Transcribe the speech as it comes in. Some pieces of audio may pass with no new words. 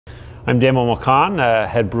I'm Damon McCann,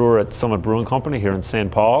 head brewer at Summit Brewing Company here in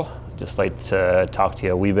St. Paul. I'd just like to talk to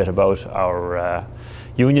you a wee bit about our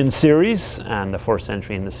Union Series and the first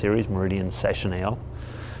entry in the series, Meridian Session Ale.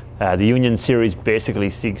 The Union Series basically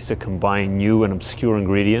seeks to combine new and obscure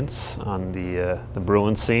ingredients on the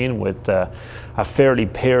brewing scene with a fairly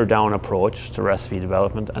pared down approach to recipe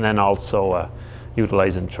development, and then also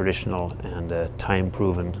utilizing traditional and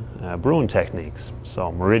time-proven brewing techniques.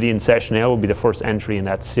 So Meridian Session Ale will be the first entry in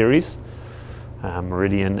that series.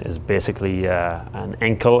 Meridian is basically an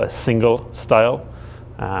Enkel, a single style,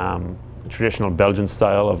 traditional Belgian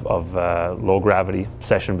style of low gravity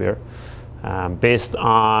session beer, based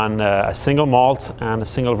on a single malt and a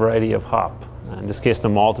single variety of hop. In this case, the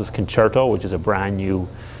malt is Concerto, which is a brand new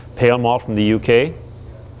pale malt from the UK.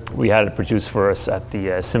 We had it produced for us at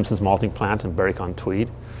the Simpson's malting plant in Berwick-on-Tweed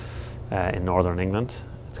in northern England.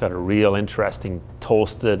 It's got a real interesting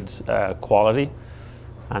toasted quality.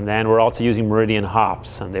 And then we're also using Meridian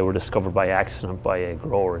hops, and they were discovered by accident by a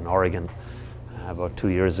grower in Oregon about 2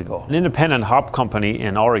 years ago. An independent hop company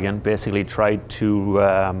in Oregon basically tried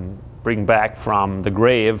to bring back from the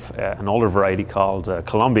grave an older variety called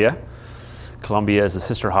Columbia. Columbia is a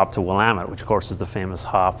sister hop to Willamette, which of course is the famous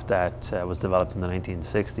hop that was developed in the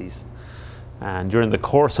 1960s. And during the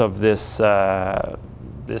course of this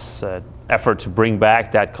effort to bring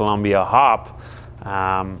back that Columbia hop,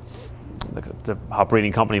 the hop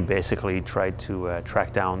breeding company basically tried to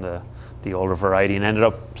track down the older variety and ended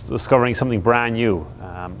up discovering something brand new.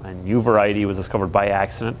 A new variety was discovered by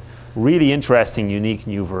accident. Really interesting, unique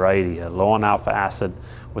new variety, low on alpha acid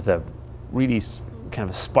with a really kind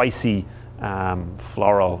of a spicy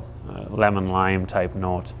floral lemon lime type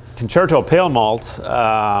note. Concerto pale malt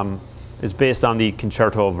is based on the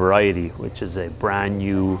Concerto variety, which is a brand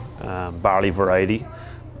new barley variety.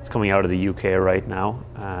 It's coming out of the UK right now.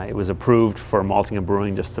 It was approved for malting and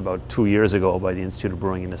brewing just about 2 years ago by the Institute of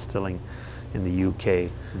Brewing and Distilling in the UK.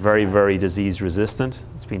 Very, very disease resistant.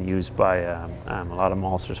 It's been used by a lot of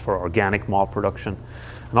maltsters for organic malt production.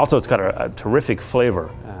 And also it's got a terrific flavor.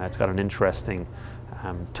 It's got an interesting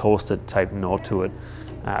toasted type note to it,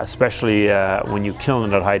 especially when you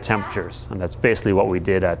kiln it at high temperatures. And that's basically what we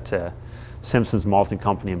did at Simpson's Malting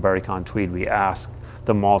Company in Berwick-on-Tweed. We asked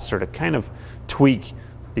the maltster to kind of tweak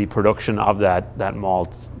the production of that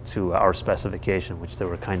malt to our specification, which they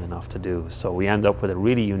were kind enough to do. So we end up with a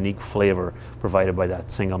really unique flavor provided by that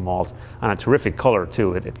single malt, and a terrific color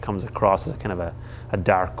too. It comes across as a kind of a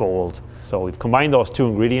dark gold. So we've combined those two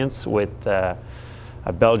ingredients with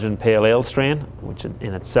a Belgian pale ale strain, which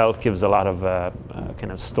in itself gives a lot of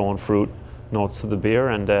kind of stone fruit notes to the beer,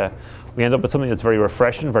 and we end up with something that's very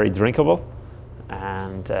refreshing, very drinkable,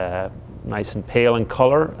 and nice and pale in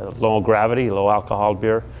color, low gravity, low alcohol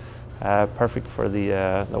beer, perfect for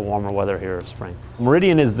the warmer weather here of spring.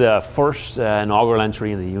 Meridian is the first inaugural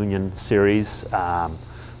entry in the Union Series.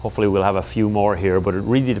 Hopefully we'll have a few more here, but it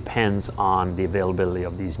really depends on the availability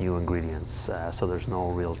of these new ingredients, so there's no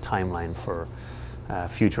real timeline for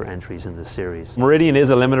future entries in the series. Meridian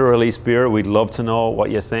is a limited release beer. We'd love to know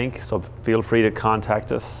what you think, so feel free to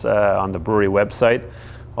contact us on the brewery website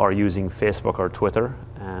or using Facebook or Twitter,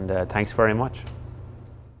 and thanks very much.